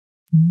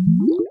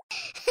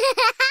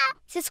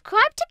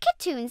Subscribe to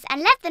Kitoons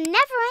and let the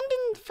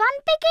never-ending fun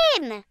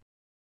begin!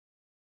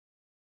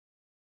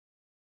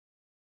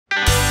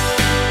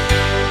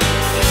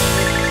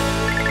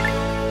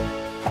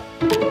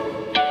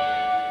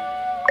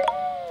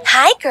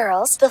 Hi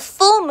girls, the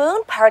full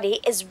moon party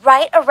is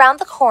right around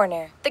the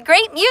corner. The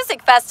great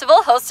music festival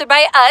hosted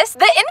by us,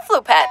 the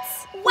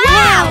Influpets.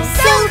 Wow,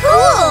 so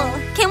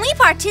cool! Can we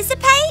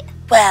participate?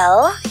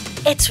 Well,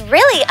 it's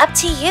really up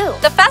to you.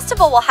 The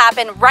festival will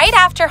happen right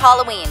after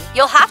Halloween.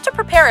 You'll have to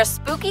prepare a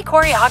spooky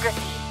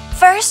choreography.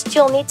 First,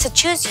 you'll need to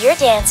choose your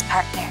dance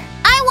partner.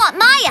 I want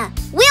Maya!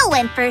 We'll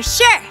win for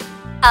sure!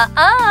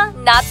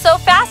 Not so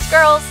fast,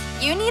 girls.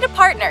 You need a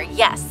partner,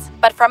 yes,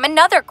 but from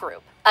another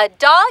group. A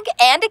dog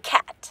and a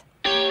cat.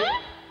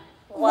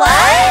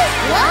 What?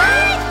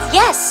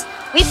 Yes,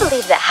 we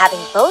believe that having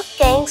both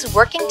gangs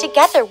working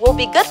together will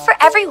be good for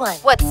everyone.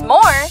 What's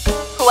more,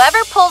 whoever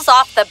pulls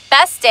off the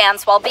best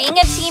dance while being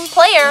a team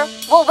player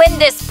will win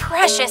this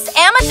precious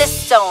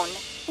amethyst stone.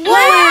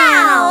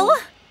 Wow!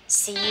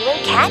 See you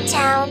in Cat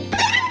Town.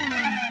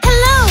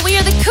 Hello, we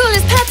are the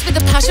coolest pets with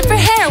a passion for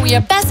hair. We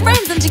are best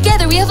friends and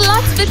together we have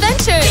lots of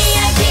adventures.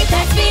 VIP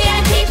pets,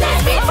 VIP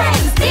pets, be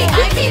friends,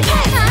 VIP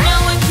pets.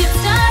 No one can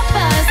stop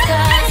us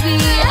cause we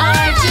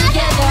are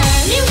together.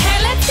 New hair,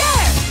 let's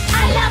share.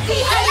 I love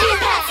VIP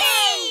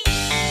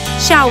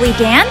pets. Shall we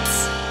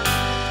dance?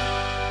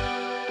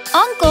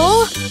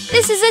 Uncle,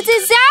 this is a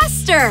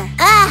disaster.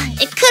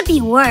 It could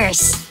be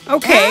worse.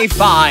 Okay,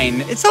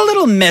 fine. It's a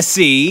little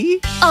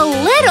messy. A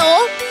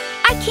little?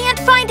 I can't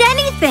find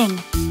anything.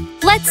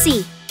 Let's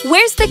see.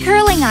 Where's the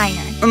curling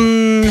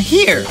iron?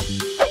 Here.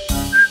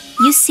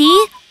 You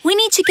see? We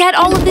need to get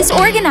all of this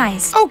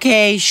organized.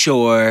 Okay,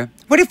 sure.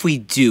 What if we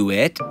do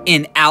it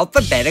in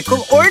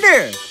alphabetical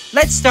order?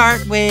 Let's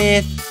start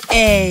with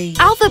A.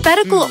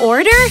 Alphabetical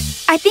order?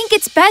 I think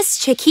it's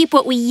best to keep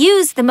what we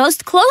use the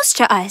most close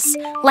to us,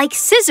 like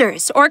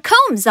scissors or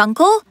combs,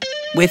 Uncle.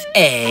 With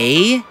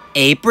A,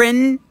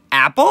 apron,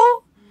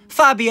 apple?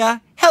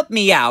 Fabia, help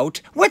me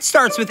out. What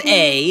starts with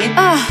A?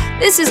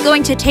 This is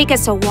going to take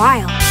us a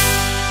while.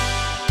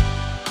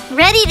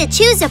 Ready to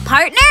choose a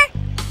partner?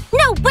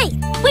 No, wait.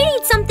 We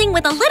need something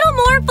with a little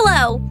more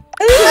flow.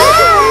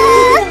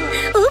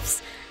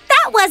 Oops,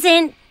 that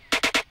wasn't...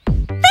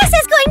 This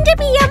is going to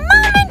be a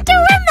moment to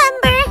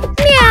remember.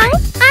 Meow,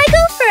 I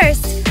go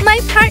first. My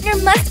partner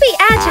must be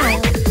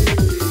agile.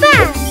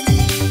 Fast.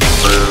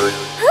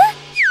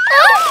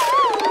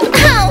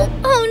 Huh?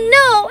 Oh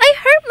no, I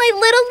hurt my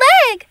little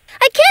leg.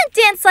 I can't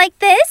dance like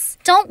this.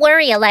 Don't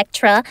worry,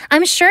 Electra.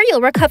 I'm sure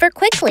you'll recover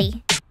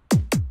quickly.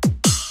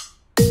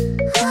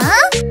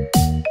 Huh?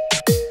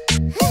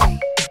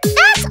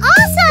 That's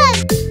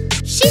awesome!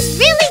 She's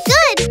really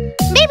good.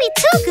 Maybe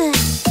too good.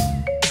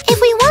 If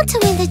we want to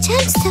win the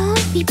gemstone,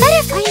 we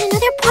better find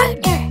another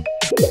partner.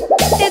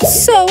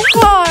 It's so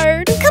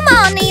hard. Come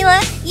on,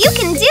 Neela. You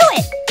can do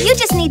it. You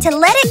just need to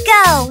let it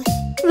go.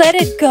 Let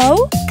it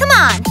go? Come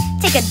on.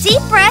 Take a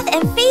deep breath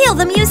and feel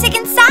the music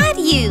inside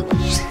you.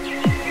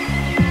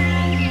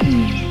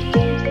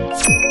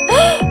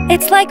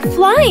 It's like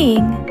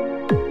flying.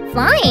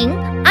 Flying?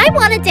 I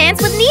want to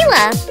dance with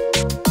Neela.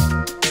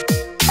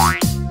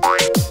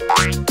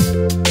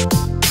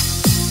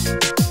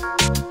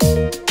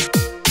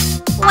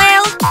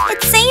 Well,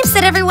 it seems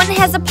that everyone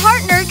has a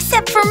partner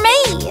except for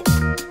me.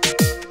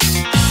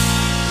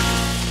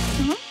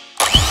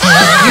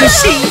 You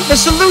see, the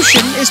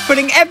solution is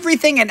putting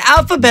everything in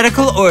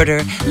alphabetical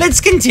order.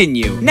 Let's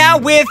continue. Now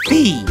with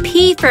P.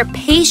 P for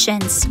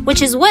patience,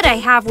 which is what I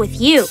have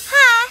with you.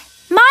 Hi.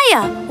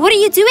 Maya, what are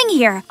you doing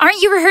here?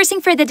 Aren't you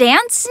rehearsing for the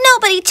dance?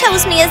 Nobody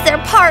chose me as their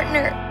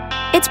partner.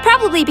 It's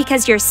probably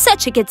because you're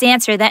such a good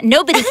dancer that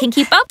nobody can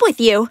keep up with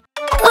you.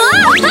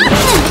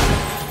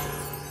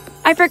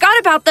 I forgot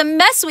about the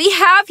mess we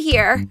have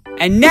here.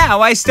 And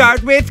now I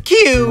start with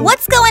Q.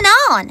 What's going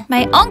on?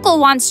 My uncle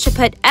wants to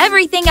put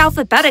everything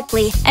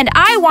alphabetically, and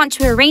I want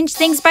to arrange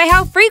things by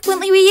how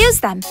frequently we use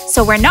them,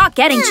 so we're not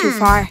getting too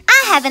far.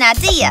 I have an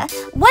idea.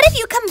 What if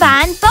you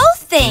combine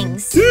both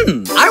things?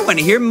 I want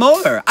to hear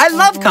more. I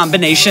love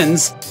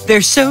combinations.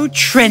 They're so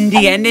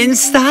trendy and in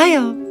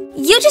style.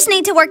 You just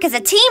need to work as a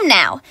team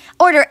now.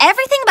 Order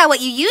everything by what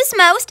you use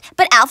most,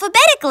 but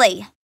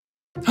alphabetically.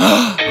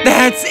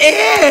 That's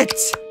it!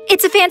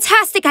 It's a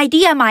fantastic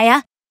idea,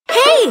 Maya.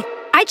 Hey,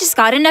 I just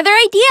got another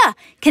idea.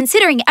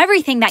 Considering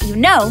everything that you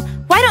know,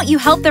 why don't you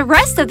help the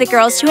rest of the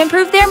girls to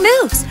improve their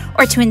moves?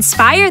 Or to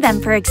inspire them,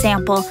 for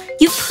example.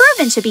 You've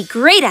proven to be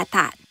great at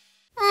that.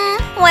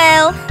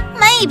 Well,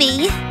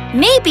 maybe.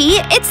 Maybe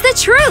it's the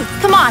truth.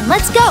 Come on,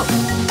 let's go.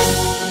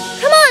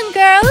 Come on,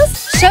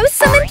 girls. Show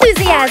some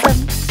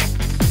enthusiasm.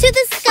 To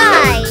the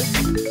sky.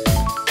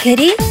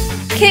 Kitty?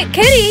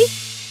 Kitty?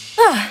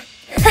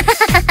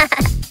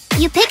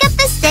 You pick up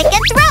the stick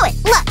and throw it.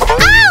 Look.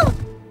 Ow!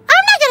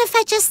 I'm not gonna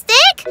fetch a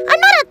stick. I'm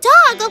not a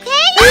dog,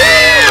 okay?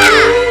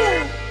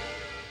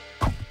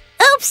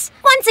 Oops.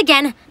 Once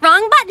again,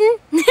 wrong button.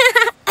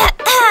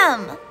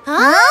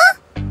 Huh?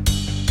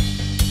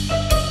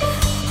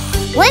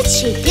 What's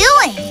she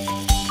doing?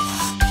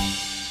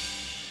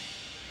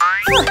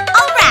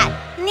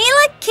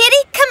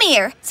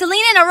 here.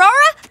 Celine and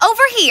Aurora,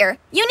 over here.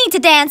 You need to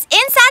dance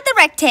inside the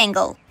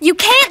rectangle. You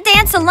can't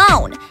dance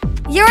alone.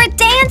 You're a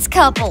dance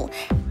couple.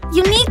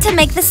 You need to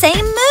make the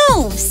same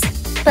moves.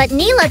 But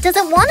Neela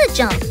doesn't want to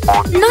jump.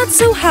 Not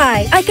so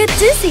high. I get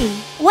dizzy.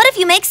 What if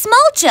you make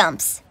small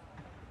jumps?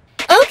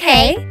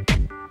 Okay.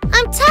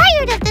 I'm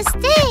tired of the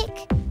stick.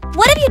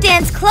 What if you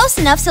dance close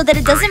enough so that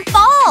it doesn't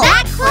fall?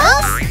 That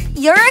close?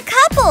 You're a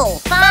couple.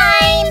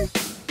 Fine.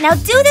 Now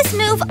do this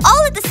move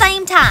all at the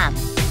same time.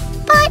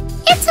 But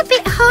it's a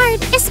bit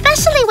hard,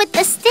 especially with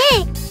the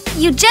stick.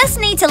 You just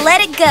need to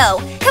let it go.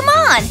 Come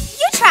on,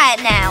 you try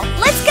it now.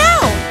 Let's go.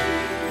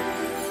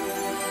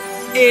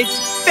 It's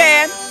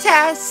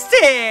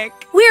fantastic!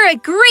 We're a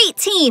great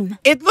team.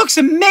 It looks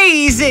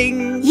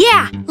amazing!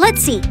 Yeah,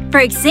 let's see. For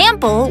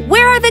example,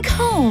 where are the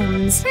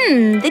combs?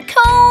 The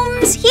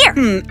combs here.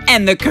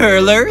 And the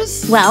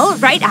curlers? Well,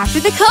 right after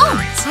the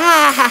combs.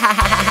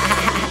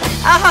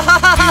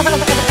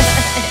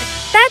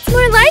 That's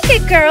more like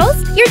it, girls.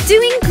 You're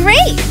doing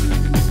great.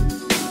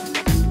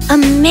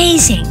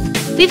 Amazing.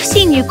 We've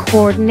seen you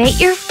coordinate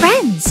your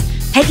friends.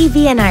 Peggy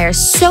V and I are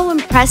so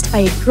impressed by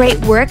your great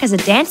work as a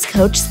dance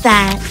coach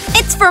that…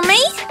 It's for me?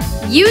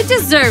 You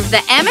deserve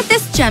the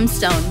amethyst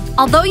gemstone.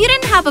 Although you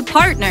didn't have a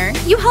partner,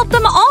 you helped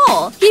them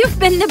all. You've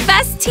been the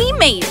best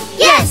teammate.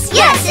 Yes,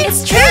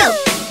 it's true.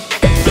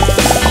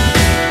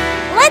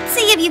 Let's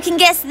see if you can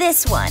guess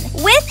this one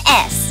with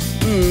S.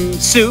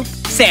 Soup,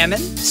 salmon,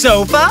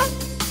 sofa?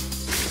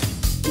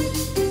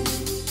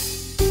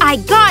 I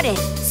got it.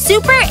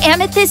 Super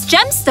amethyst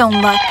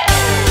gemstone look.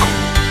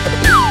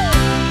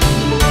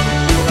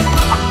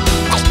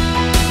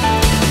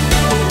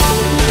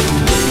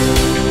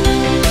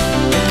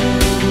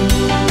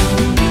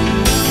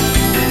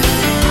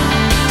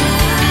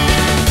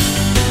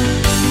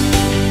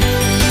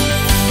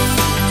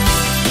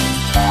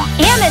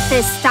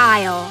 Amethyst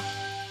style.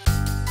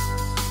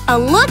 A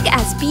look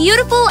as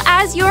beautiful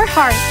as your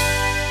heart.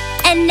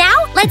 And now,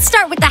 let's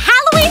start with the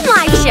Halloween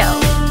light show.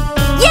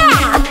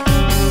 Yeah!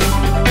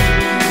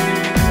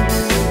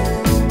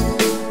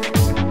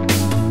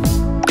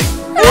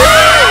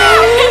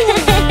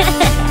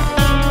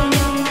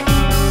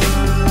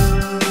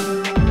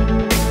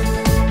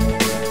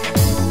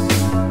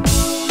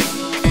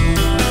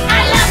 I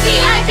love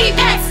VIP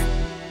pets.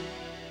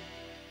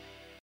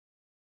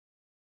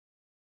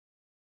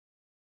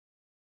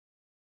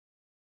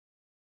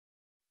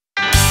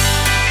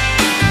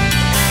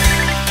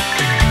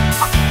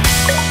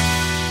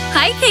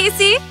 Hi,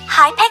 Casey.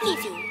 Hi, Peggy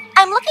V.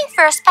 I'm looking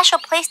for a special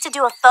place to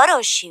do a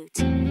photo shoot.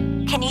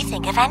 Can you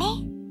think of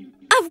any?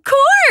 Of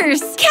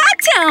course! Cat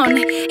Town!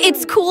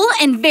 It's cool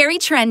and very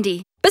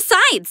trendy.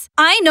 Besides,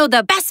 I know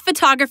the best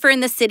photographer in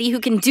the city who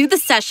can do the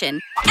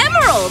session.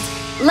 Emerald!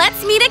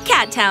 Let's meet at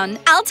Cat Town.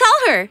 I'll tell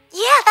her.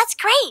 Yeah, that's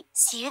great.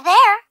 See you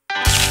there.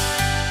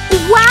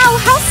 Wow,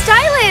 how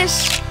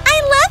stylish!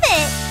 I love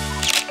it!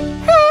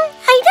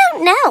 I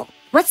don't know.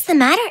 What's the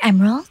matter,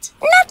 Emerald?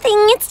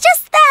 Nothing, it's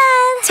just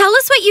that… Tell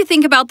us what you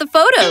think about the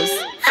photos.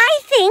 I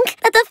think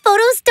that the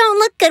photos don't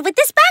look good with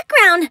this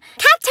background.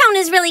 Cat Town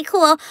is really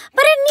cool,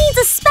 but it needs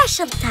a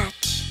special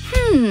touch.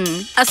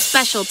 A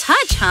special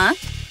touch, huh?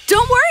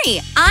 Don't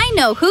worry, I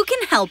know who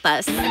can help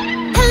us.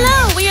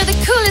 Hello, we are the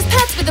coolest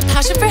pets with a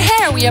passion for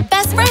hair. We are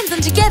best friends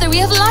and together we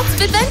have lots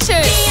of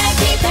adventures.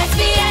 VIP pets,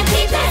 be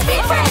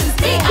friends,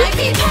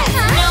 VIP pets.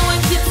 No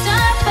one can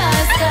stop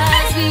us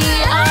 'cause we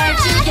are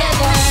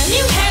together.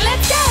 New hair,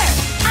 let's share.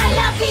 I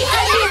love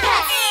VIP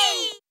pets.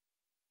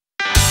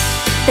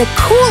 The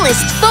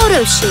coolest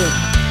photo shoot.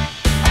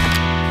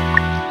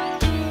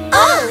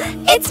 Oh,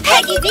 it's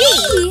Peggy V!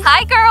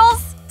 Hi, girls.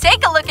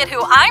 Take a look at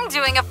who I'm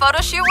doing a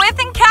photo shoot with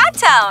in Cat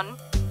Town.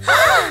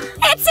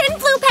 It's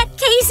Influ Pet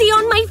Casey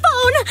on my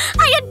phone!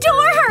 I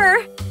adore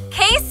her!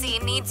 Casey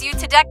needs you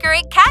to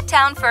decorate Cat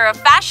Town for a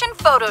fashion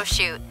photo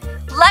shoot.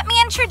 Let me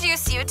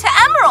introduce you to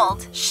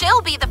Emerald.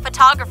 She'll be the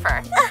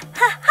photographer.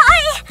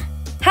 Hi!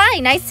 Hi,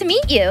 nice to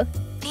meet you.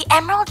 The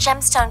Emerald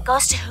Gemstone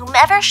goes to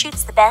whomever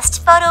shoots the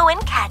best photo in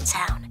Cat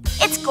Town.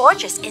 It's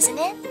gorgeous, isn't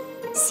it?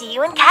 See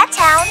you in Cat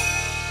Town.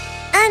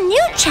 A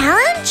new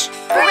challenge?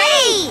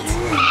 Great!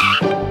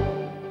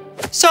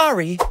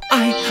 Sorry,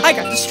 I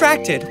got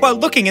distracted while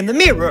looking in the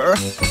mirror.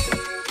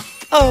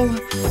 Oh,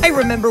 I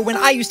remember when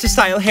I used to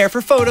style hair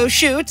for photo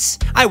shoots.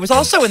 I was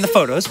also in the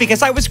photos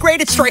because I was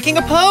great at striking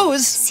a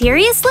pose.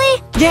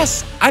 Seriously?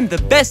 Yes, I'm the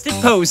best at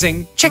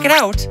posing. Check it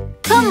out.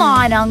 Come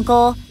on,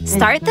 Uncle.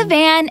 Start the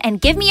van and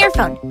give me your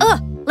phone.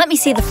 Let me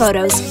see the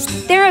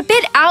photos. They're a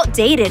bit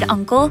outdated,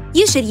 Uncle.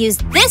 You should use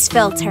this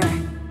filter.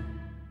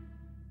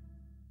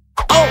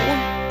 Oh,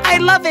 I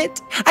love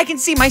it. I can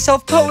see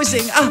myself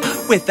posing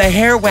with the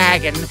hair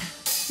wagon.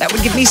 That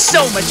would give me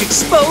so much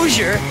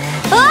exposure.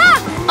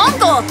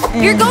 Uncle,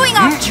 you're going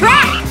off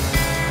track.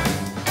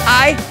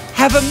 I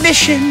have a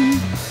mission.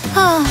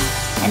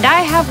 And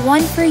I have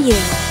one for you.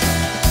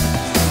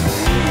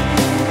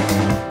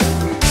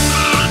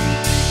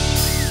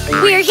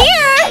 We're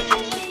here!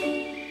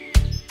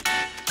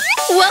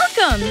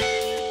 Welcome.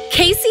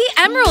 Casey,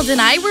 Emerald,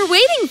 and I were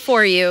waiting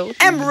for you.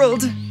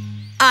 Emerald,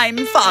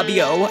 I'm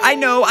Fabio. I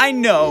know.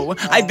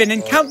 I've been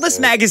in countless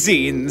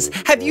magazines.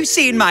 Have you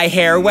seen my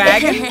hair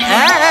wagon?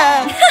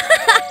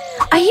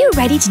 Are you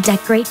ready to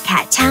decorate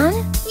Cat Town?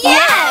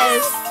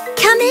 Yes!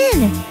 Come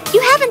in.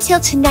 You have until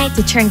tonight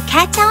to turn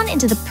Cat Town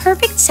into the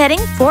perfect setting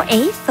for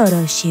a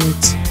photo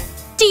shoot.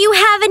 Do you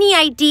have any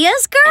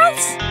ideas,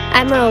 girls?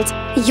 Emerald,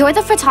 you're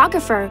the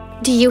photographer.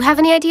 Do you have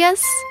any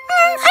ideas?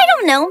 I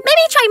don't know.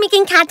 Maybe try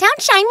making Cat Town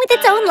shine with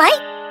its own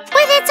light.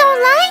 With its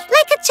own light?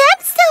 Like a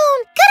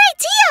gemstone. Good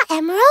idea,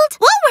 Emerald.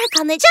 We'll work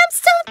on the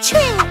gemstone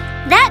trend.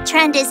 That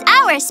trend is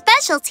our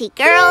specialty,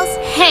 girls.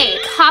 Hey,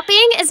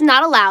 copying is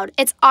not allowed.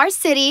 It's our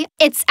city,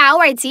 it's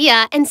our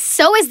idea, and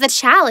so is the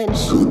challenge.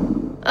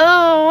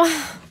 Oh.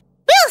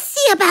 We'll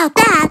see about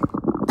that.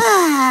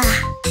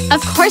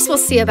 Of course we'll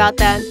see about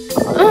that.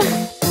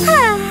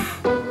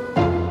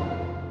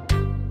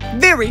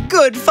 Very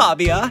good,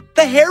 Fabia.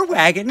 The hair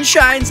wagon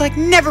shines like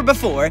never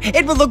before.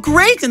 It will look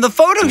great in the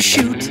photo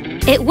shoot.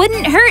 It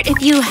wouldn't hurt if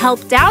you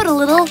helped out a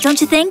little, don't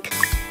you think?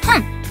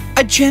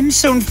 A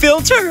gemstone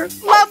filter.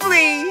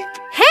 Lovely.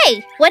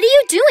 Hey, what are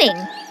you doing?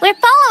 We're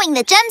following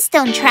the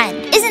gemstone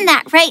trend. Isn't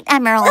that right,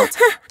 Emerald?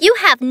 You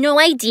have no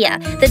idea.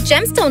 The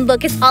gemstone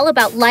look is all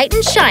about light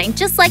and shine,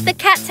 just like the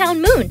Cat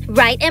Town moon.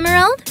 Right,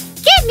 Emerald?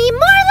 Give me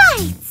more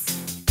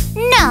lights!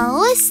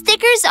 No,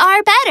 stickers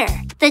are better.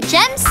 The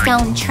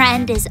gemstone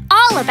trend is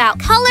all about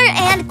color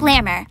and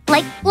glamour,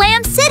 like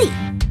Glam City.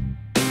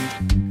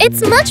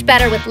 It's much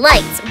better with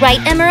lights, right,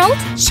 Emerald?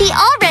 She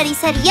already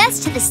said yes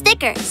to the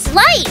stickers.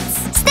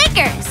 Lights!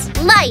 Stickers!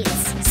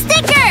 Lights!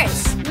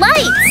 Stickers!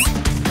 Lights!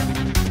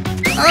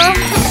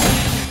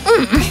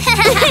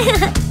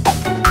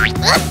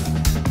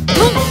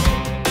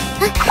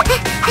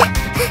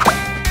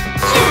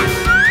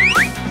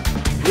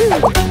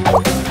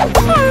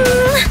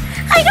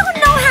 I don't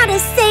know how to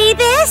say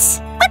this,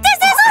 but this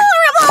is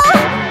horrible!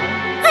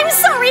 I'm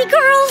sorry,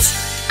 girls.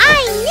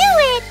 I knew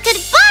it!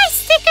 Goodbye,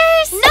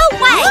 stickers! No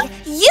way!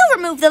 You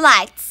remove the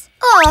lights.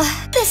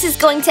 Oh, this is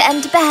going to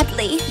end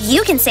badly.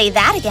 You can say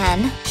that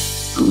again.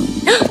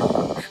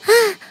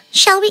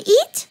 Shall we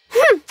eat?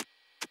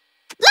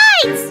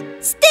 Lights!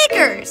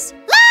 Stickers!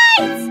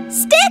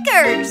 Lights!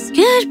 Stickers!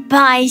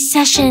 Goodbye,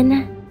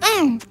 session.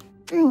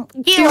 Do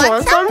you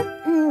want some?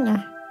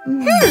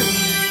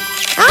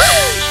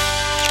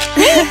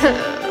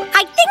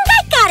 I think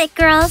I got it,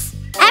 girls.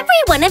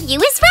 Every one of you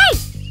is right.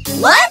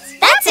 What?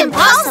 That's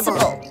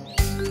impossible.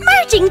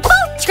 Merging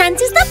both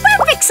trends is the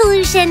perfect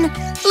solution.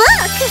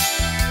 Look.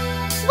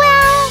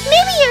 Well,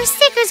 maybe your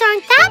stickers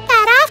aren't that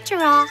bad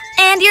after all.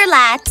 And your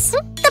lights.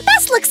 The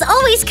best looks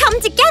always come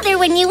together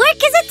when you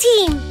work as a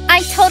team.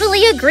 I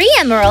totally agree,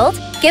 Emerald.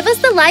 Give us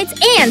the lights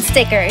and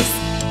stickers.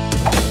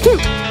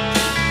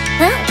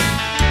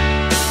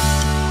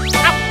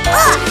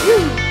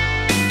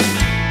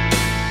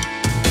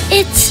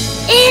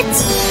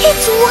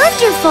 It's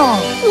wonderful.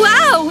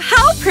 Wow,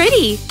 how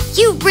pretty.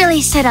 You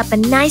really set up a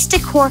nice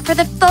decor for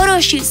the photo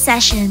shoot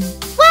session.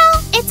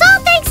 Well, it's all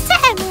thanks to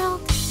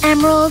Emerald.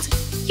 Emerald,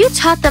 you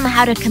taught them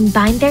how to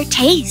combine their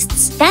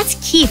tastes. That's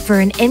key for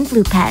an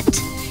influ pet.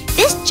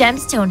 This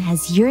gemstone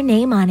has your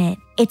name on it.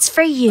 It's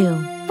for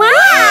you.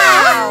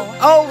 Wow!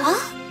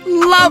 Oh,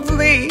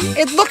 lovely.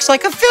 It looks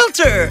like a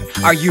filter.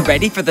 Are you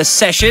ready for the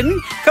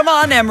session? Come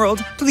on,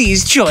 Emerald.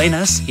 Please join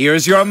us.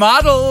 Here's your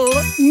model.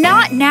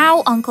 Not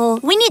now, Uncle.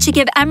 We need to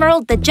give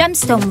Emerald the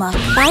gemstone look.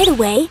 By the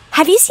way,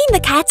 have you seen the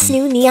cat's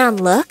new neon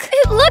look?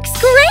 It looks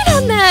great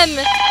on them.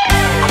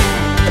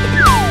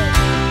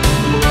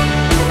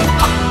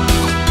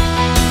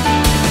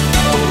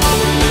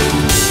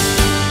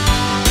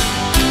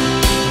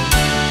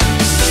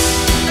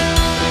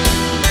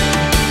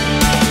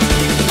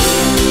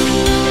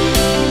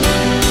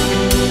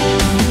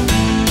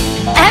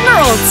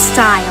 Emerald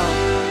style.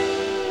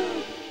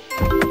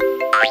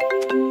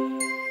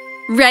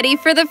 Ready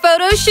for the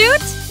photo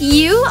shoot?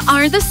 You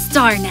are the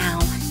star now.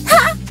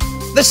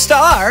 The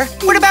star?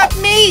 What about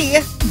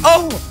me?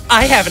 Oh,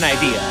 I have an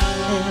idea.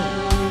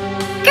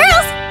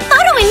 Girls,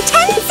 photo in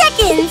 10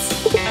 seconds.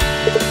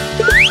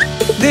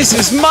 This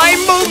is my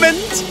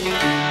moment.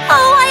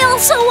 Oh, I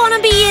also want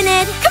to be in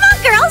it. Come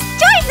on, girls,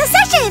 join the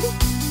session.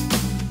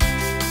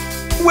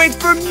 Wait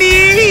for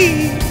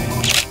me.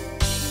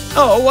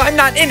 Oh, I'm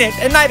not in it,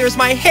 and neither is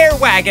my hair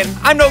wagon.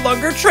 I'm no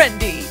longer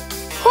trendy.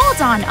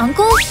 Hold on,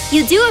 Uncle.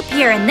 You do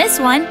appear in this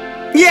one.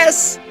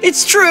 Yes,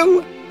 it's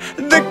true.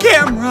 The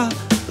camera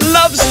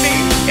loves me.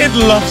 It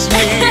loves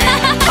me.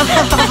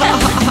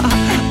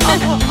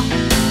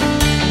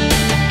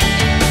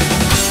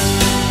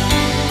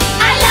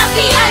 I love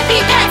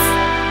VIP pets.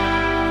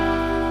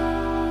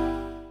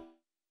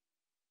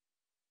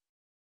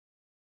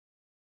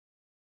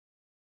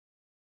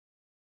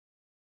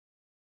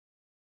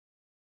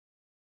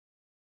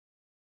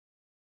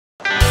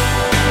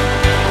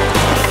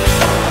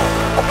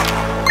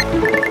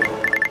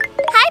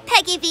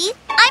 Peggy V.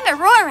 I'm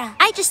Aurora.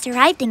 I just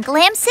arrived in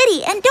Glam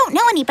City and don't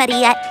know anybody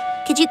yet.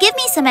 Could you give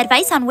me some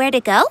advice on where to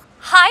go?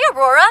 Hi,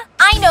 Aurora.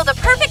 I know the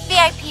perfect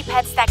VIP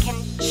pets that can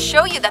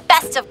show you the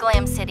best of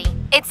Glam City.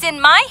 It's in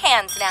my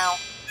hands now.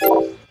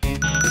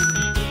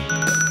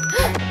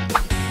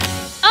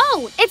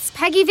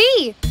 Peggy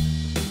V.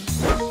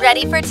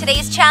 Ready for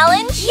today's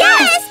challenge?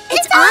 Yes!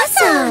 It's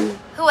awesome!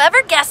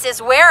 Whoever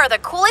guesses where are the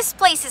coolest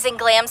places in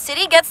Glam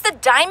City gets the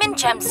diamond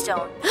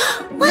gemstone.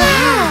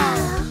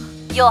 Wow!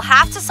 You'll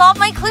have to solve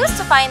my clues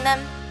to find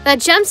them. The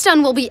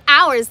gemstone will be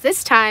ours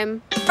this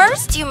time.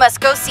 First, you must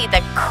go see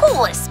the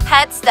coolest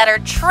pets that are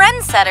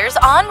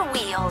trendsetters on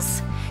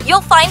wheels.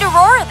 You'll find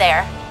Aurora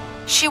there.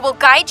 She will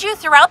guide you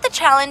throughout the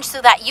challenge so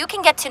that you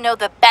can get to know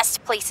the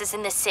best places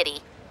in the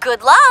city.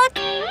 Good luck!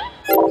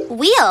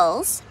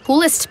 Wheels?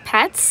 Coolest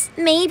pets?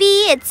 Maybe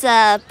it's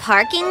a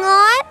parking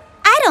lot?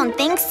 I don't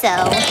think so.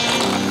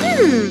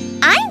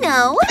 I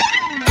know.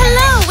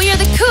 Hello, we are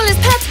the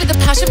coolest pets with a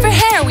passion for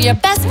hair. We are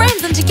best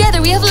friends and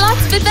together we have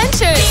lots of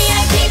adventures.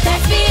 VIP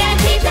pets,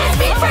 VIP pets,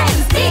 be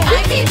friends.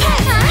 VIP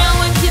pets.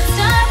 No one can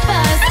stop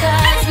us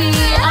cause we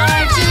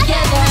are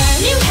together.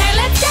 New hair,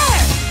 let's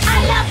dare. I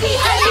love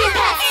VIP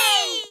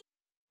pets.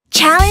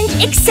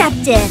 Challenge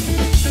accepted.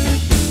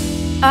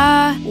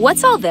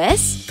 What's all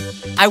this?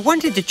 I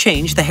wanted to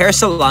change the hair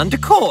salon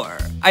decor.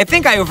 I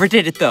think I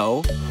overdid it,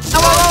 though.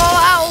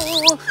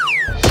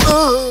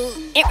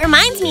 It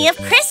reminds me of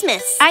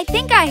Christmas. I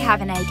think I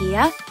have an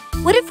idea.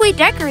 What if we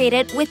decorate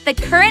it with the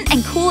current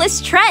and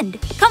coolest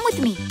trend? Come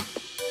with me.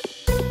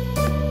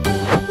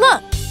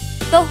 Look,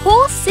 the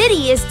whole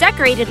city is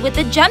decorated with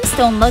the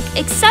gemstone look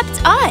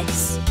except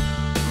us.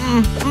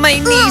 My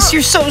niece,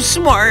 you're so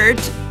smart.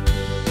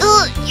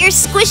 You're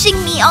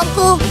squishing me,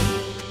 Uncle.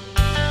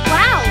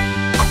 Wow!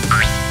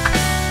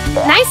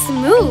 Nice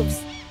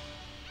moves.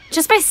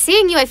 Just by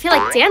seeing you, I feel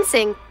like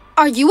dancing.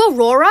 Are you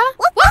Aurora?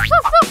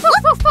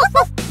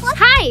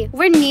 Hi,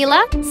 we're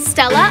Neela,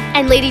 Stella,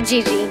 and Lady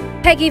Gigi.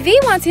 Peggy V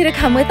wants you to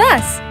come with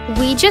us.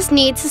 We just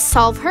need to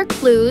solve her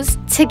clues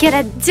to get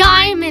a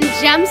diamond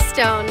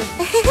gemstone.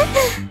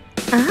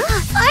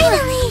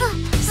 Finally!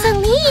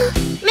 Celine,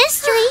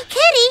 Mystery,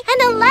 Kitty,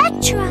 and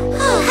Electra.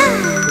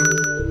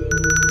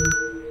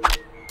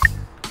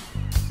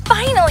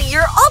 Finally,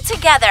 you're all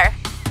together.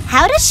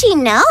 How does she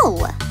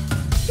know?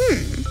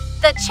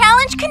 The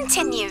challenge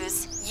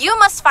continues. You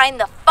must find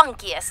the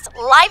funkiest,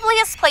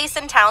 liveliest place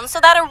in town so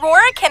that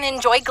Aurora can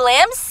enjoy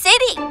Glam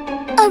City.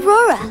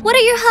 Aurora, what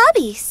are your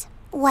hobbies?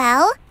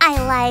 Well, I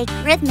like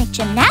rhythmic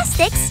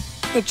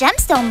gymnastics, the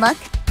gemstone look,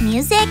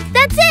 music.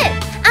 That's it!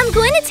 I'm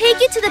going to take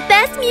you to the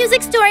best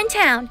music store in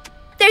town.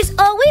 There's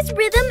always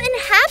rhythm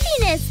and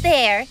happiness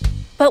there.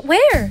 But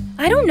where?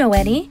 I don't know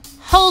any.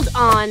 Hold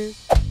on.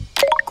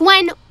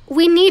 Gwen,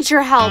 we need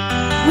your help.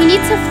 We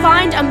need to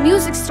find a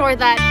music store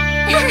that...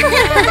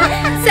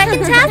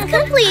 Second task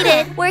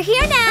completed. We're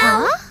here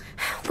now.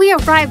 We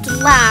arrived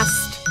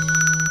last.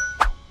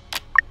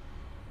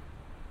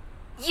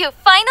 You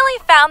finally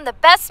found the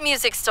best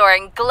music store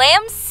in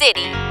Glam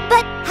City.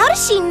 But how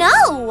does she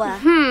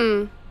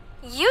know?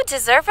 You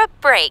deserve a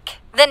break.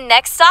 The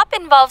next stop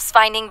involves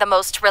finding the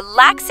most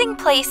relaxing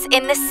place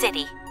in the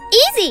city.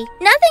 Easy.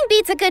 Nothing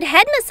beats a good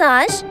head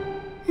massage.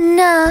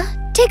 Nah,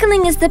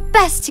 tickling is the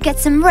best to get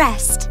some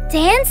rest.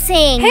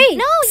 Dancing. Hey!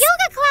 No,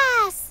 yoga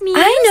class.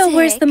 Music. I know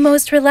where's the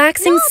most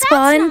relaxing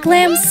spa in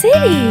Glam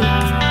City.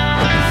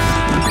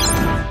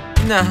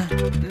 Nah.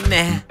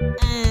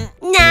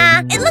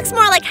 Nah, it looks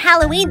more like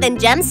Halloween than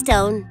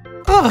gemstone.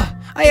 Oh,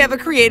 I have a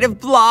creative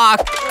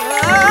block.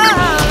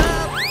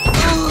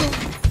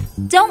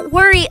 Don't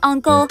worry,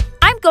 Uncle.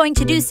 I'm going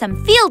to do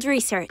some field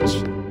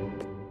research.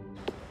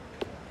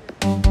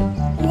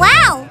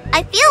 Wow,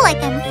 I feel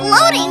like I'm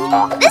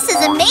floating. This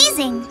is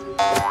amazing.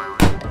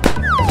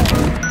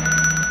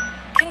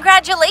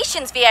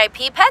 Congratulations,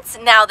 VIP pets,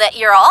 now that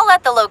you're all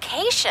at the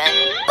location.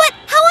 But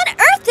how on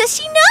earth does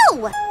she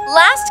know?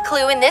 Last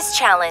clue in this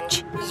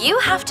challenge. You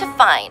have to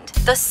find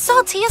the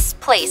saltiest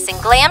place in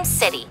Glam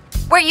City,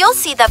 where you'll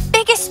see the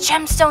biggest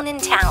gemstone in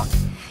town.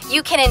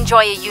 You can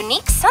enjoy a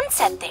unique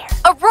sunset there.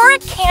 Aurora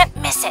can't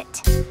miss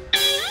it.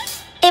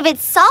 If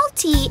it's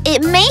salty,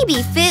 it may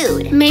be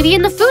food. Maybe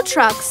in the food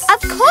trucks.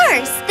 Of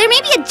course, there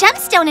may be a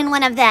gemstone in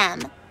one of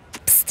them.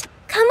 Psst,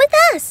 come with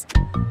us.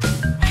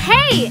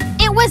 Hey,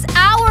 it was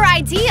our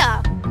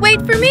idea.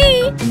 Wait for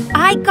me.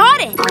 I got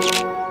it.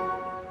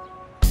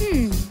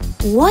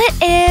 What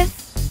if...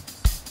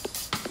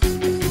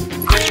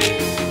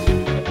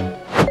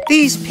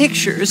 These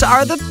pictures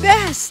are the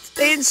best.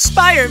 They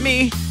inspire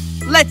me.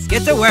 Let's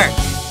get to work.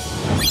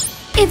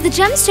 If the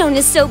gemstone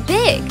is so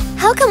big,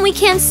 how come we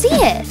can't see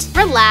it?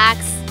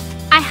 Relax.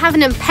 I have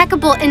an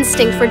impeccable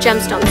instinct for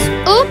gemstones.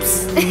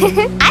 Oops.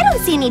 I don't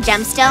see any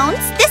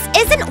gemstones. This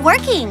isn't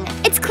working.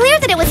 It's clear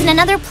that it was in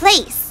another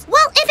place.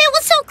 Well, if it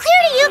was so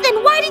clear to you,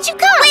 then why did you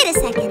come? Wait a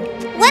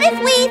second. What if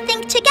we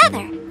think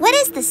together? What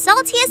is the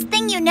saltiest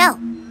thing you know?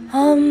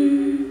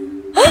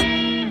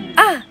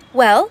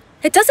 Well,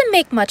 it doesn't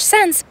make much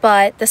sense,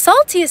 but the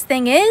saltiest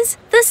thing is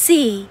the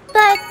sea.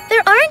 But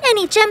there aren't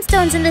any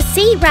gemstones in the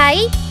sea,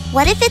 right?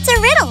 What if it's a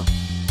riddle?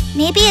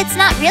 Maybe it's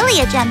not really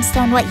a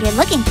gemstone what you're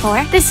looking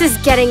for. This is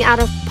getting out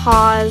of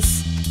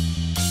pause.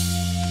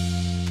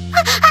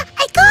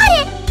 I got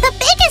it! The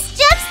biggest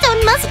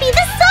gemstone must be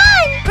the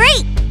sun!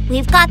 Great!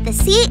 We've got the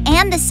sea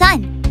and the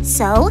sun.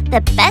 So,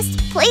 the best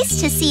place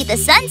to see the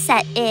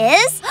sunset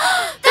is...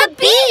 the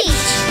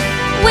beach!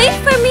 Wait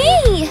for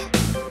me!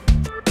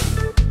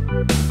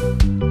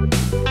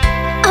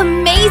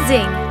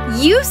 Amazing!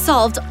 You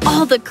solved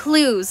all the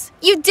clues.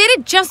 You did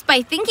it just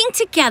by thinking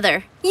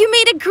together. You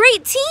made a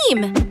great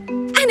team.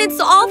 And it's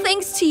all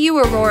thanks to you,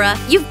 Aurora.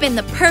 You've been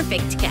the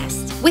perfect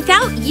guest.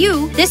 Without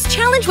you, this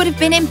challenge would have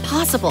been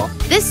impossible.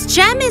 This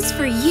gem is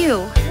for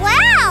you.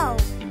 Wow!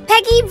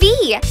 Peggy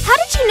V, how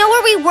did you know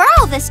where we were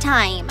all this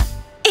time?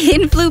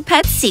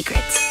 Influ-Pet's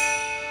secrets.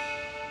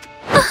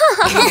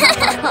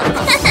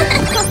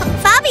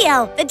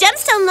 Fabio, the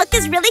gemstone look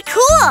is really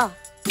cool.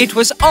 It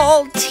was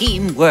all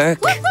teamwork.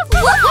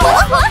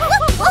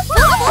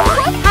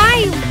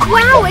 Hi!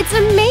 Wow, it's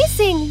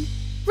amazing!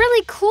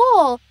 Really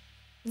cool.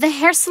 The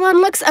hair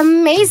salon looks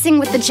amazing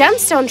with the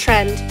gemstone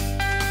trend.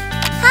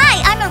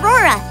 Hi, I'm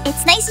Aurora.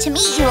 It's nice to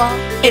meet you all.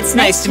 It's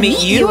nice to meet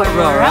you,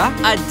 Aurora.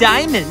 A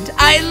diamond.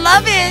 I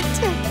love it.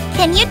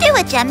 Can you do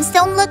a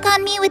gemstone look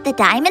on me with the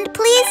diamond,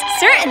 please?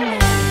 Certainly.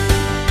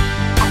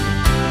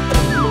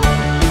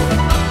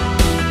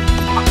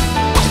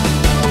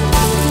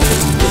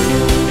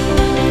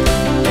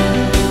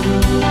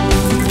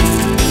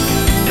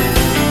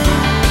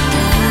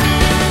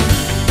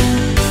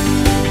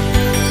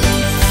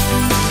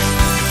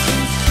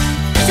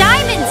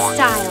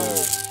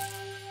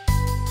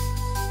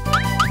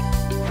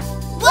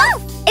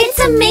 It's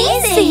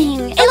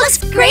amazing! It looks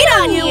great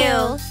on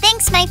you!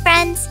 Thanks, my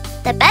friends.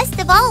 The best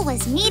of all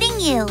was meeting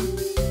you.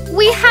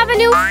 We have a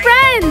new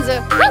friend!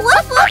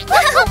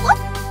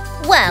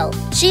 Well,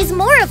 she's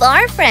more of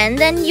our friend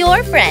than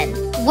your friend.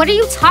 What are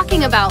you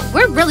talking about?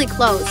 We're really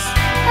close.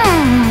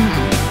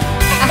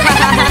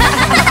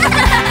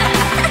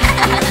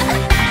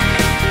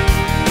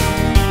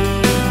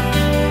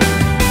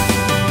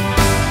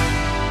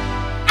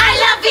 I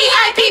love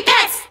VIP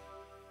pets!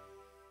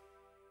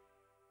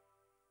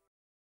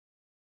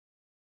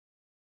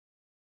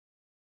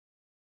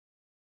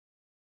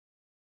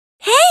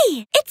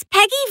 Hey, it's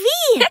Peggy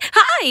V.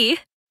 Hi!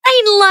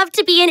 I'd love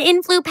to be an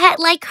influ pet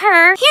like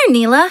her. Here,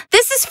 Neela.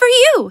 This is for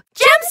you.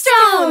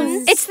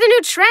 Gemstones! It's the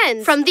new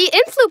trend from the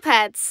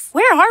influ-pets.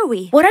 Where are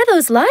we? What are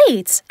those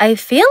lights? I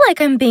feel like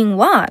I'm being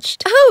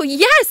watched. Oh,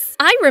 yes!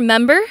 I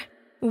remember.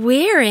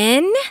 We're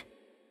in...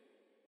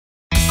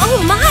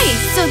 Oh my!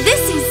 So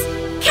this is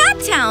Cat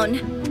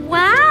Town!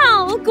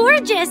 Wow,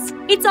 gorgeous!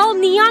 It's all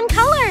neon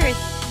colors.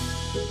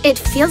 It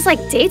feels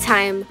like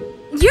daytime.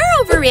 You're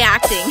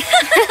overreacting.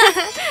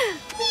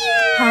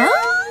 Huh?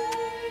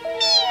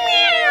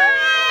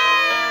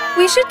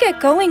 We should get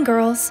going,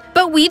 girls.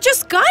 But we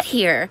just got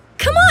here.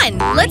 Come on,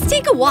 let's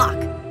take a walk.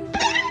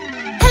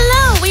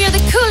 Hello, we are the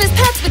coolest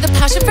pets with a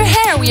passion for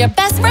hair. We are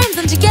best friends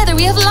and together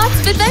we have lots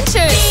of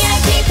adventures.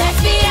 VIP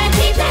pets,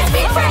 VIP pets,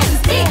 be friends.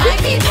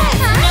 VIP pets,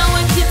 no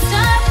one can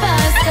stop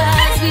us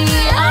 'cause we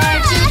are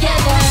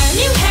together.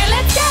 New hair,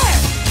 let's share.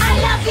 I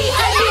love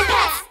VIP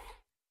pets.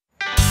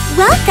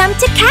 Welcome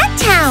to Cat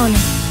Town.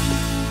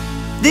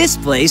 This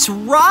place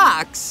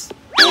rocks.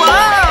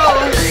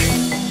 Whoa!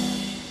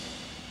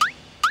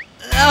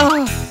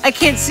 Oh, I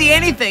can't see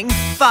anything.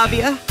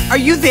 Fabia, are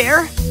you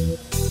there?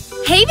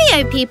 Hey,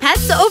 VIP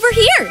pets, over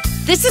here.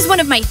 This is one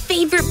of my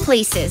favorite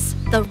places,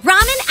 the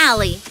Ramen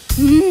Alley.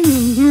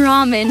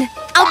 Ramen.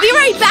 I'll be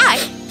right back.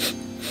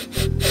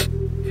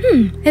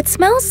 It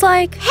smells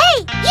like...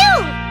 Hey,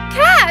 you!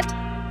 Cat!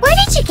 Where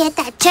did you get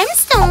that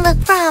gemstone look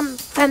from?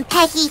 From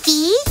Peggy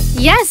V?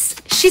 Yes,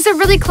 she's a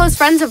really close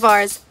friend of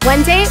ours.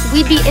 One day,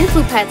 we'd be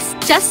influ-pets,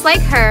 just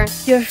like her.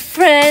 Your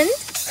friend?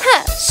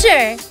 Huh,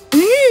 sure.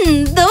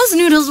 Those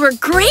noodles were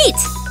great.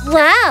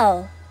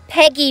 Wow,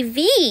 Peggy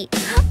V.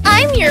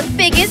 I'm your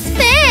biggest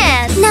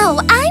fan. No,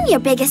 I'm your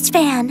biggest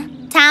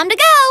fan. Time to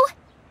go.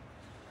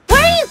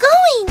 Where are you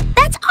going?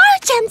 That's our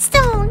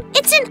gemstone.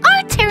 It's in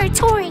our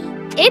territory.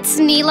 It's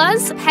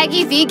Neela's.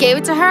 Peggy V gave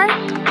it to her.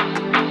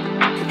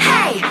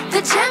 Hey,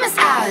 the gem is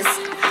ours.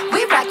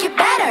 We rock it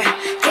better.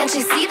 Can't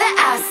you see that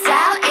our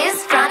style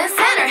is front and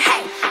center?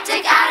 Hey,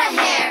 dig out of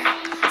here.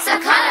 So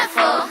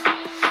colorful.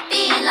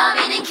 Being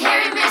loving and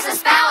caring makes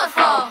us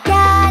powerful.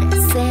 God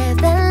save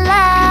the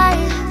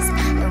lives,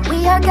 and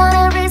we are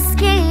gonna risk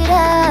it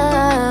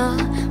all.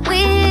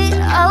 We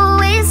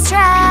always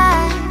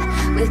try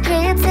with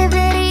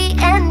creativity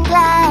and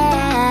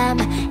glam.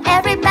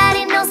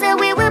 Everybody knows that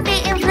we will be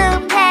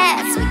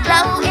influ-pets. We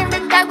glow in the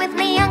dark with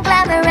neon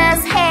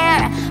glamorous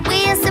hair.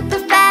 We are super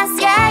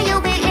fast, yeah, you'll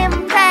be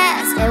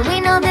impressed. And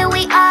we know that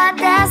we are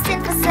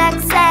destined for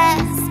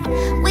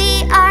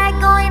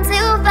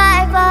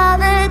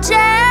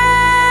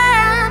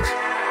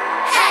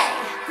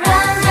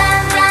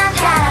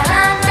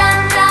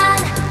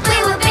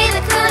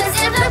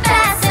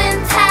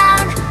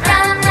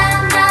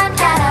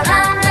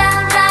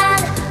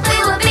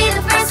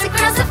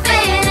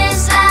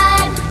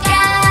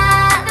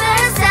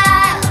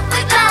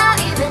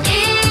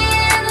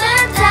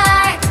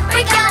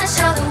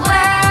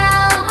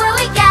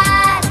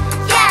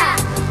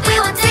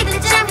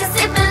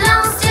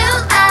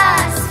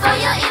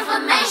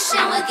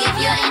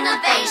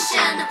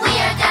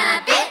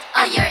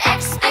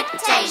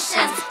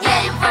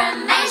Get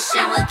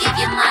information will give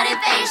you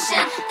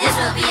motivation. This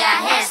will be our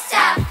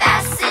hairstyle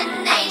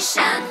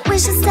fascination. We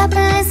should stop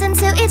and listen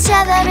to each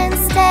other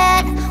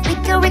instead. We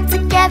can work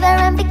together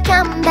and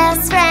become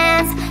best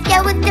friends.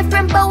 Yeah, we're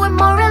different, but we're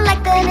more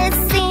alike than it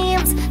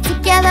seems.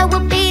 Together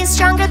we'll be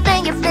stronger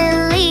than you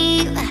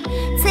believe.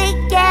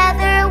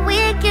 Together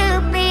we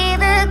could be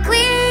the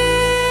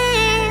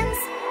queens.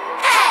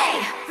 Hey!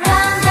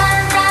 Run,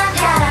 run, run,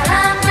 gotta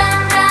run,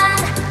 run, run.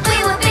 We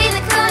will be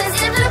the coolest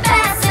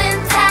influencers in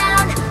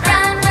town.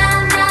 Run,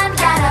 run, run,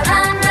 gotta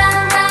run,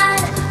 run, run.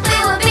 We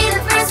will be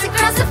the first to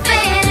cross the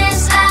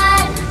finish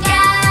line.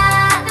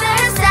 Gather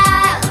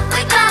style,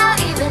 we glow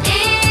even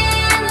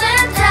in the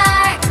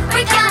dark.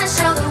 We're gonna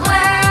show the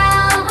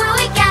world what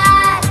we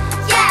got.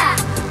 Yeah,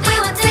 we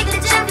will take the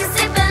jump 'cause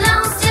it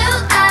belongs to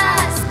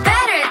us.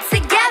 Better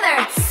together,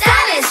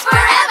 stylish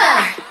forever.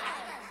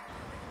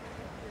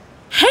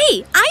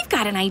 Hey, I've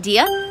got an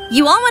idea.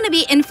 You all want to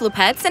be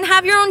influpets and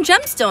have your own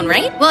gemstone,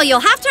 right? Well, you'll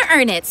have to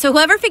earn it, so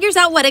whoever figures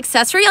out what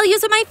accessory I'll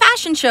use at my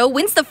fashion show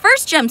wins the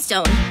first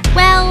gemstone.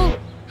 Well,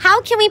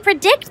 how can we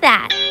predict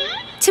that?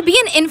 To be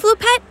an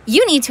influpet,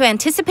 you need to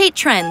anticipate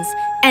trends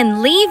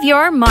and leave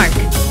your mark.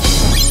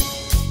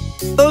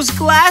 Those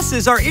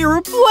glasses are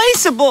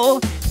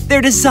irreplaceable.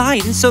 They're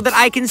designed so that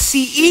I can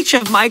see each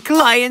of my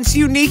clients'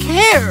 unique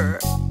hair.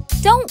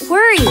 Don't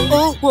worry.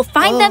 We'll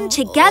find them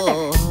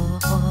together.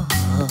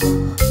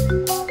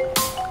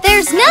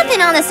 There's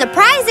nothing on the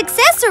surprise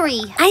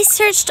accessory. I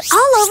searched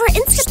all over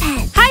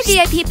Instapet. Hi,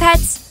 VIP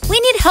pets. We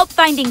need help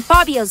finding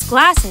Fabio's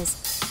glasses.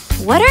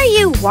 What are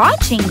you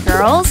watching,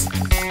 girls?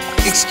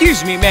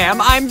 Excuse me,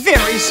 ma'am. I'm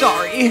very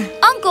sorry.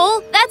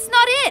 Uncle, that's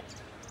not it.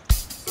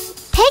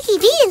 Peggy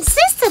V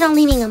insisted on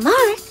leaving a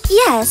mark.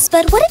 Yes,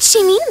 but what did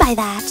she mean by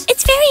that?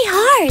 It's very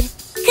hard.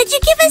 Could you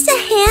give us a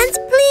hand,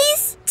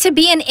 please? To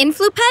be an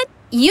influpet,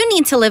 you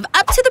need to live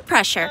up to the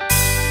pressure.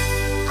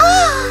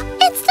 Oh,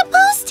 it's the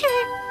poster.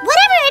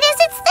 Whatever it is,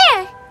 it's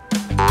there.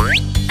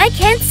 I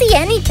can't see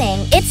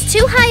anything. It's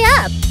too high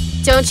up.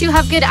 Don't you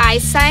have good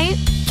eyesight?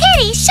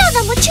 Kitty, show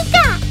them what you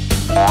got.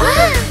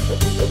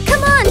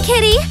 Come on,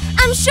 Kitty.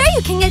 I'm sure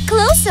you can get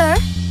closer.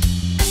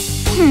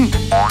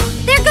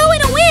 They're going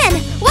to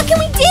win. What can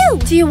we do?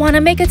 Do you want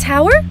to make a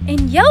tower?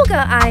 In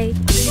yoga,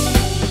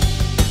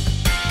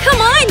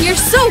 Come on, you're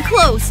so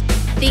close.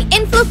 The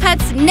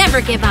influpets never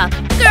give up.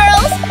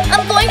 Girls,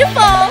 I'm going to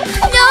fall.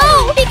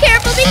 No! Be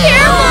careful, be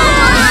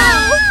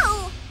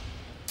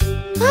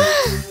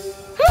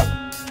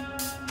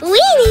We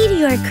need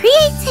your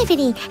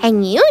creativity,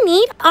 and you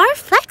need our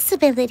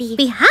flexibility.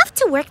 We have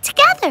to work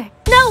together.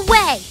 No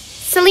way!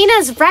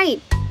 Selena's right.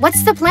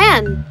 What's the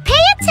plan?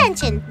 Pay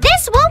attention.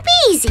 This won't be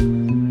easy.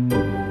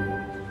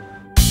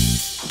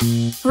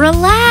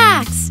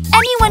 Relax.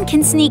 Anyone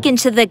can sneak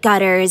into the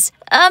gutters.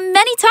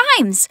 Many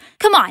times.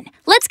 Come on,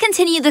 let's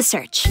continue the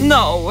search.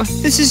 No,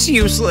 this is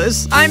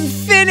useless. I'm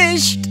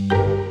finished.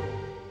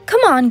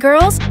 Come on,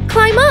 girls.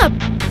 Climb up.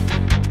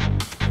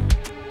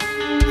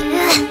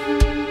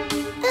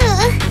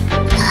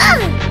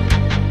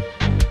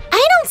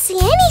 I don't see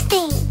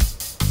anything.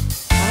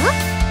 Huh?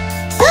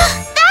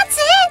 That's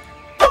it!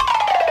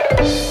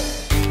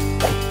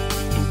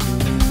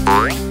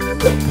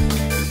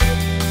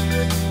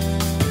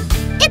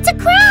 It's a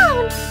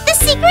crown! The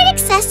secret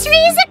accessory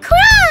is a crown!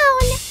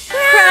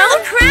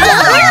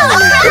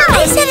 Crown!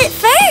 I said it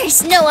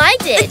first! No, I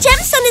did. The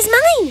gemstone is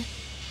mine!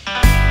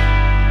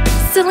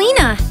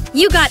 Selena,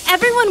 you got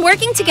everyone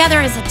working together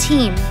as a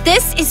team.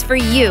 This is for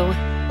you.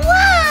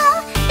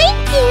 Wow!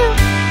 Thank you!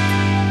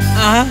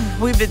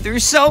 We've been through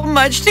so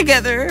much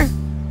together.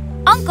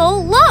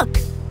 Uncle, look!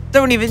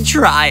 Don't even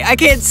try. I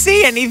can't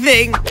see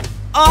anything.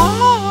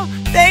 Oh,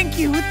 thank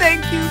you,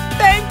 thank you,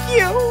 thank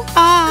you.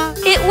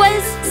 It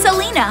was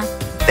Selena.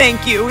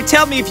 Thank you.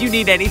 Tell me if you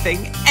need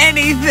anything.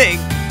 Anything.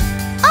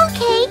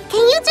 Okay,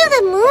 can you do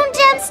the moon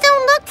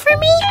gemstone look for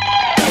me?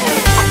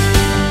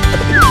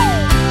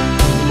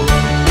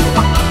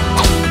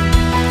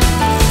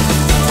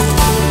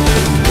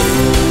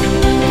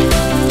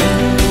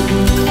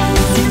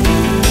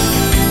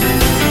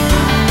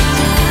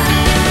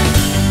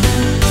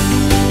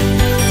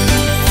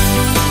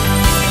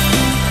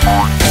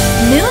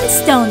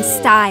 Moonstone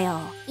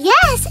style.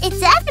 Yes, it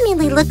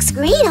definitely looks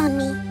great on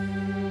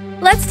me.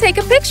 Let's take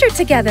a picture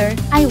together.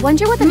 I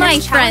wonder what the My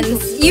next challenge will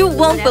friends, be. you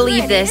won't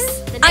believe Whatever it this.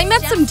 is, the I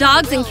next met some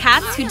dogs and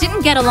cats who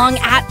didn't get along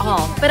at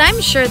all, but I'm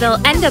sure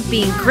they'll end up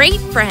being great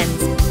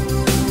friends.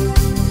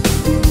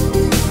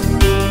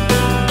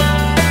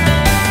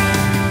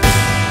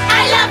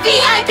 I love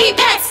VIP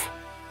pets.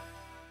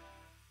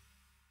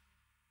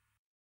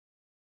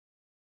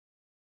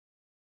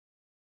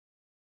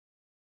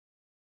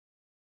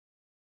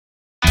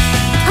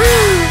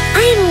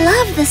 I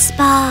love the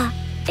spa.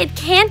 It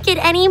can't get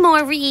any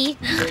more relaxing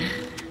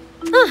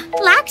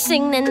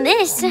than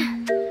this.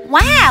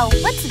 Wow,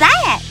 what's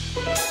that?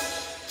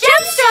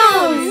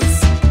 Gemstones!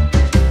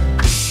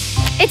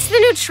 It's the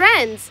new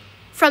trends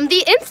from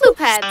the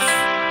influpets.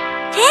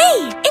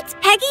 Hey, it's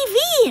Peggy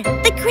V,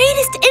 the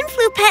greatest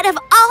influpet of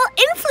all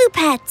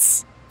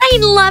influpets.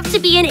 I'd love to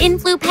be an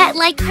influ pet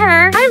like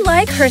her. I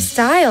like her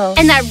style.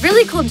 And that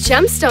really cool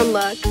gemstone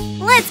look.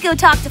 Let's go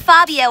talk to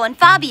Fabio and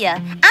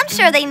Fabia. I'm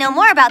sure they know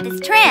more about this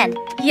trend.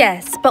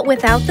 Yes, but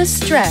without the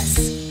stress.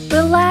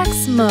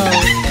 Relax mode.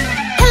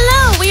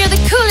 Hello, we are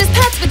the coolest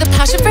pets with a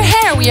passion for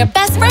hair. We are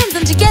best friends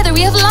and together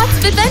we have lots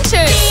of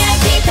adventures.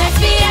 VIP pets,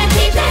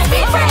 VIP pets,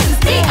 be friends.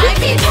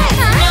 VIP pets.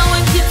 No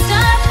one can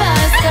stop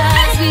us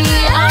 'cause we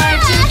are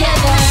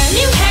together.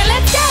 New hair,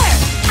 let's dare.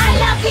 I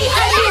love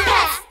VIP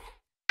pets.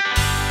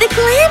 The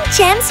Glam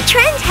Gems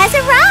trend has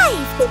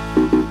arrived.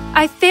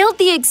 I failed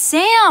the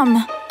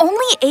exam.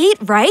 Only 8,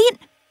 right?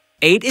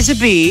 8 is a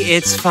B,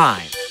 it's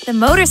fine. The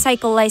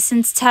motorcycle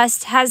license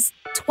test has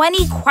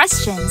 20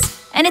 questions,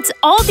 and it's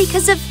all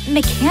because of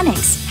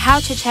mechanics. How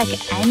to check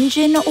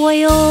engine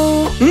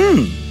oil.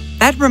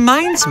 That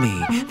reminds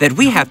me that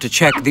we have to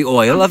check the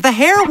oil of the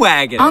hair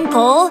wagon.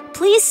 Uncle,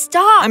 please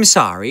stop. I'm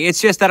sorry, it's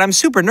just that I'm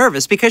super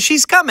nervous because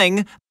she's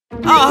coming.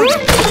 Oh.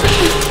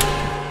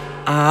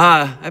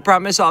 I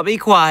promise I'll be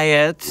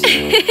quiet.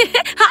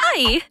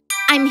 Hi!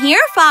 I'm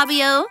here,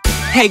 Fabio.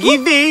 Peggy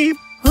V,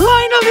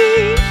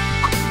 finally!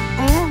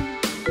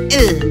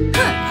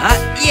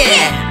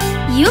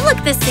 Yeah! You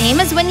look the same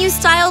as when you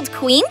styled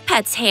Queen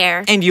Pet's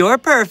hair. And you're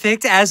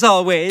perfect, as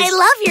always. I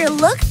love your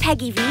look,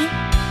 Peggy V.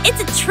 It's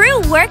a true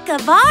work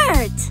of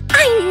art.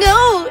 I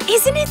know,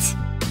 isn't it?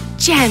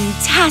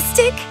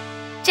 Gemtastic.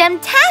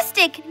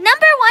 Gemtastic,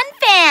 #1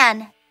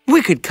 fan.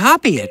 We could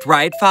copy it,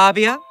 right,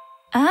 Fabia?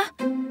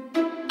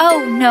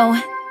 Oh, no.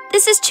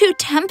 This is too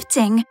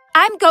tempting.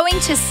 I'm going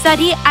to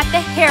study at the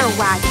hair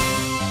wagon.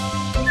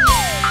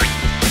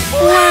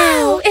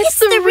 Wow, it's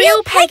the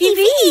real Peggy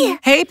V.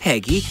 Hey,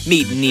 Peggy,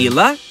 meet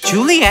Neela,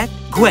 Juliet,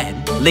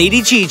 Gwen,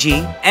 Lady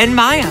Gigi, and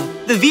Maya,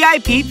 the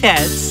VIP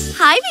pets.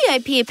 Hi,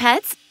 VIP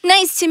pets.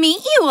 Nice to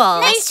meet you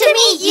all. Nice to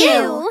meet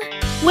you.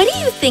 What do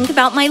you think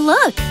about my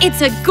look?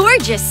 It's a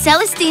gorgeous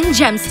Celestine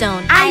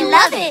gemstone. I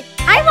love it.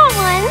 I want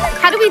one.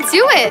 How do we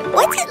do it?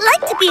 What's it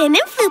like to be an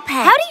influ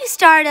pet? How do you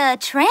start a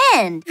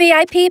trend?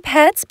 VIP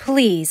pets,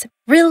 please.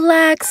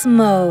 Relax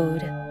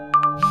mode.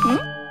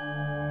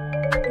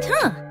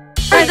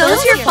 Are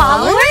those your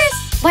followers?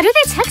 Why do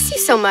they text you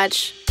so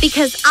much?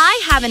 Because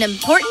I have an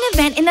important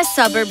event in the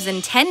suburbs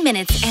in 10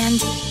 minutes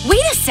and...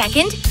 Wait a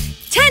second!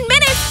 10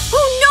 minutes!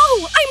 Oh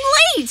no! I'm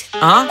late!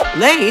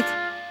 Late?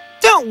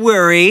 Don't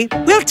worry,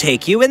 we'll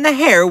take you in the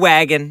hair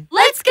wagon.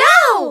 Let's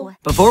go!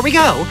 Before we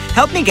go,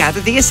 help me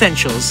gather the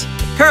essentials.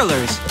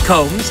 Curlers,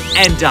 combs,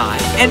 and dye,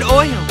 and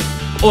oil.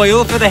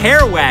 Oil for the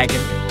hair wagon.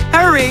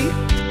 Hurry!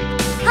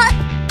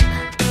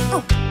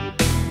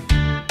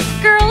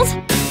 Girls,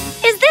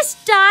 is this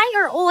dye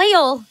or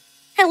oil?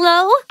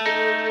 Hello?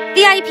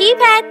 VIP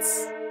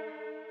pets?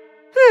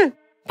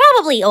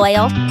 Probably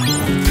oil.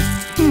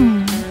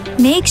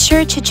 Make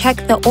sure to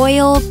check the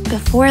oil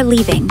before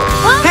leaving.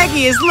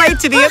 Peggy is late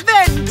to the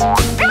event!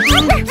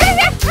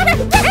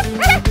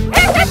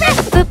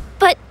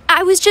 But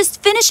I was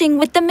just finishing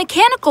with the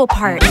mechanical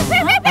part.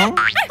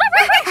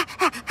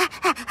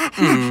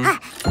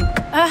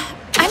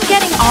 I'm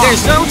getting off.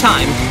 There's no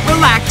time.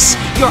 Relax.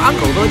 Your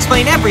uncle will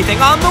explain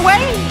everything on the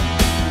way.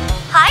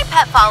 Hi,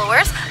 pet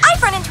followers.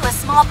 I've run into a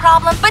small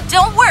problem, but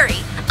don't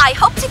worry. I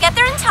hope to get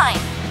there in time.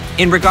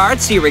 In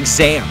regards to your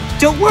exam,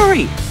 don't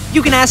worry.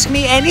 You can ask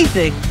me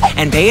anything.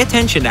 And pay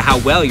attention to how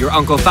well your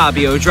Uncle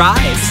Fabio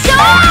drives.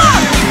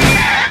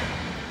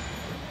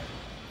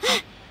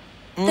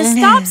 The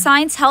stop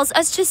sign tells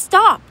us to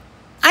stop.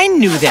 I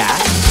knew that.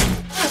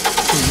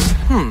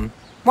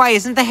 Why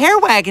isn't the hair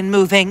wagon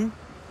moving?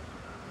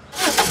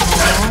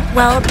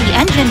 Well, the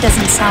engine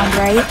doesn't sound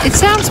right. It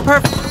sounds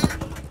perfect.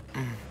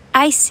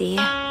 I see.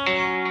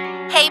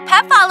 Hey,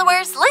 pet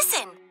followers,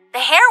 listen. The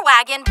hair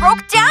wagon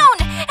broke down,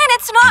 and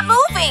it's not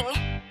moving.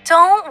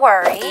 Don't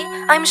worry.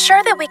 I'm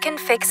sure that we can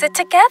fix it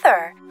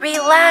together.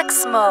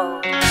 Relax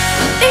mode.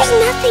 There's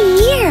nothing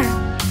here.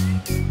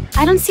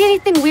 I don't see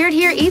anything weird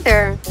here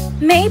either.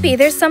 Maybe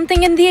there's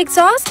something in the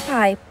exhaust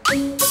pipe.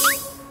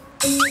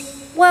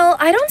 Well,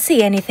 I don't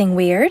see anything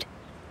weird.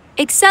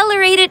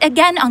 Accelerate it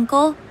again,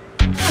 Uncle.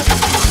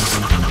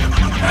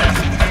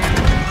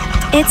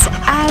 It's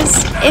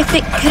as if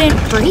it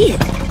couldn't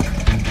breathe.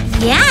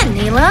 Yeah,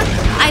 Neela.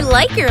 I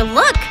like your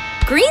look.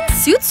 Green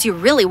suits you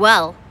really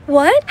well.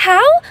 What?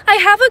 How? I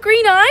have a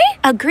green eye?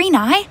 A green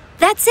eye?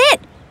 That's it.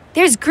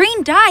 There's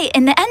green dye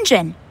in the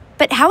engine.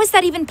 But how is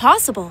that even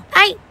possible?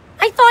 I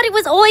thought it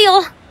was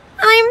oil.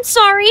 I'm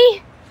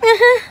sorry.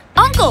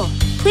 Uncle,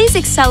 please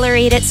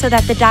accelerate it so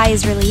that the dye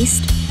is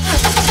released.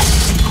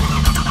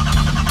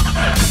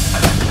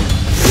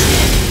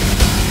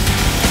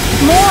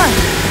 More.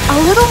 A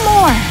little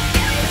more.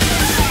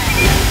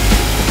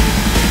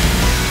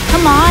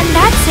 Come on,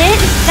 that's it.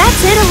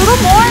 That's it, a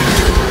little more.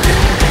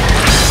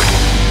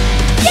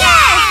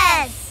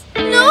 Yes!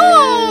 No!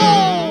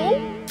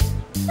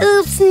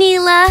 Oops,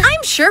 Neela.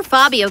 I'm sure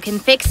Fabio can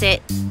fix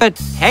it. But,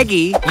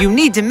 Peggy, you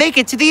need to make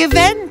it to the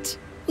event.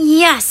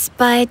 Yes,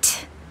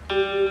 but...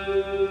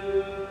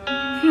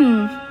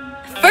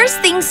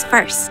 First things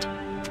first.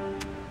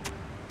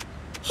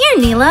 Here,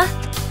 Neela.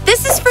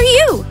 This is for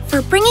you,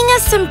 for bringing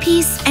us some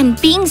peace and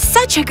being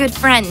such a good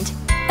friend.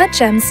 A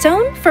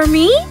gemstone for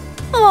me?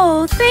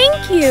 Oh,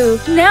 thank you.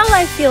 Now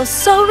I feel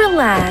so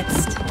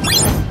relaxed.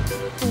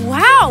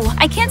 Wow,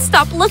 I can't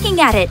stop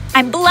looking at it.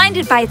 I'm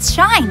blinded by its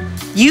shine.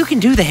 You can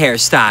do the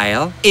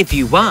hairstyle if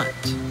you want.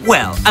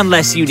 Well,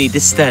 unless you need to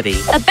study.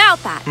 About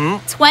that,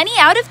 20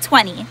 out of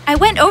 20. I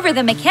went over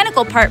the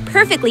mechanical part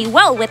perfectly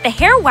well with the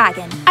hair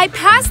wagon. I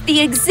passed the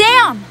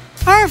exam.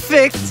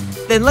 Perfect.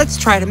 Then let's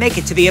try to make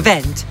it to the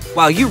event.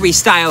 While you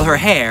restyle her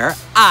hair,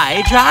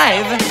 I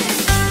drive.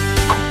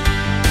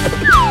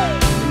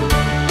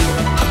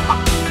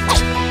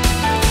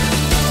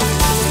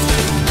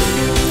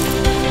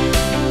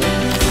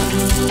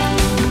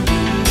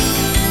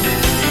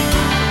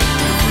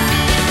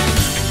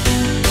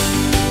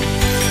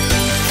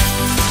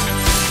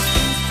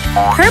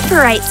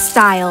 Purpurite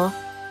style.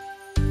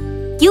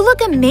 You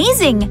look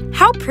amazing.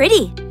 How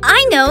pretty.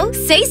 I know.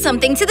 Say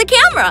something to the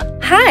camera.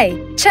 Hi,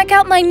 check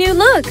out my new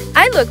look.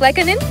 I look like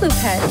an influ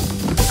pet.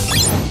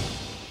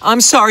 I'm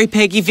sorry,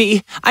 Peggy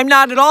V. I'm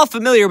not at all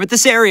familiar with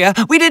this area.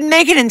 We didn't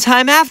make it in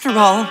time after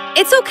all.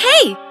 It's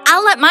okay.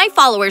 I'll let my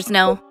followers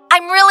know.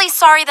 I'm really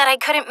sorry that I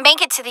couldn't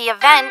make it to the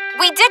event.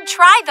 We did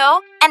try,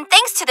 though. And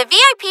thanks to the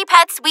VIP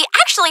pets, we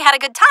actually had a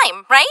good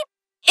time, right?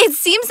 It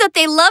seems that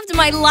they loved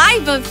my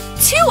live of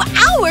 2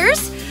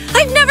 hours.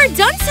 I've never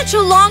done such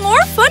a long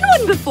or fun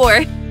one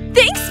before.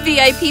 Thanks,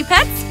 VIP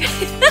pets.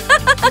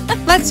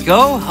 Let's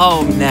go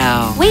home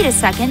now. Wait a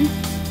second.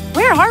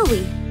 Where are we?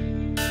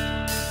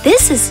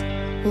 This is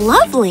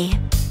lovely.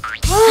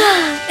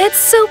 It's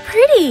so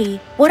pretty.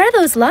 What are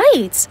those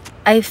lights?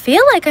 I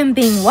feel like I'm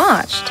being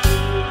watched.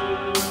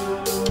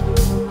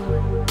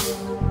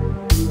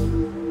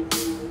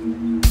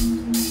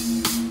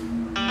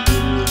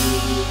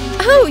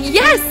 Oh,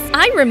 yes,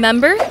 I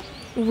remember.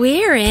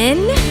 We're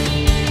in